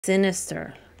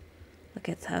Sinister. Look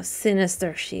at how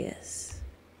sinister she is.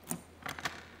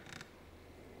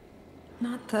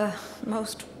 Not the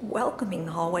most welcoming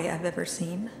hallway I've ever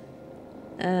seen.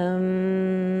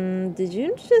 Did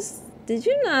you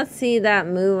not see that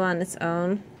move on its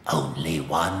own? Only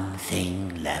one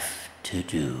thing left to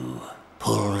do.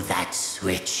 Pull that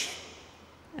switch.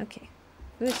 Okay.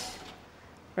 Oof.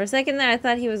 For a second there, I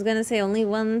thought he was gonna say only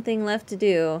one thing left to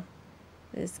do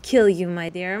is kill you, my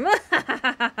dear.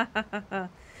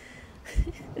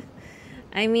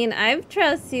 I mean, I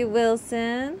trust you,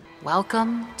 Wilson.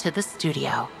 Welcome to the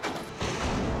studio.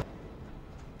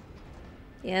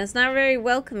 Yeah, it's not very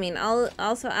welcoming.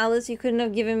 Also, Alice, you couldn't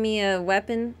have given me a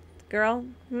weapon, girl?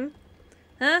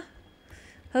 Huh?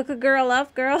 Hook a girl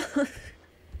up, girl?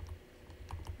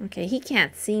 Okay, he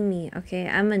can't see me, okay?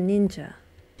 I'm a ninja.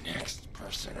 Next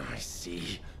person I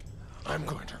see, I'm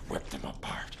going to rip them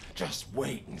apart. Just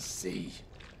wait and see.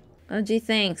 Oh, gee,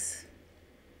 thanks.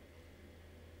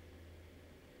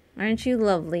 Aren't you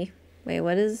lovely? Wait,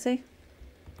 what does it say?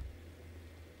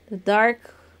 The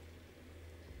dark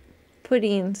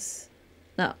puddings.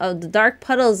 No, oh, the dark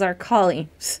puddles are calling.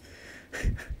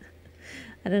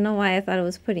 I don't know why I thought it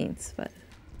was puddings, but...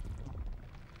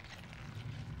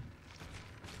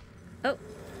 Oh.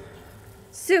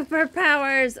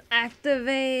 Superpowers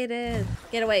activated.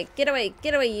 Get away, get away,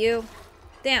 get away, you.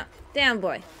 Down, down,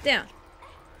 boy, down.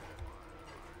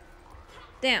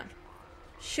 Down.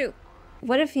 Shoot.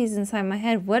 What if he's inside my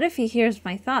head? What if he hears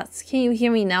my thoughts? Can you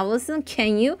hear me now? Listen,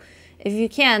 can you? If you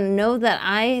can, know that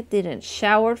I didn't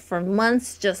shower for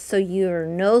months just so your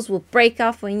nose will break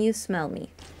off when you smell me.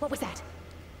 What was that?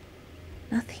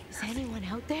 Nothing. Is anyone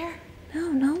out there?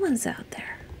 No, no one's out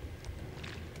there.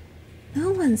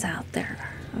 No one's out there,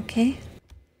 okay?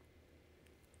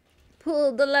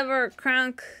 Pull the lever,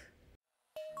 Kronk.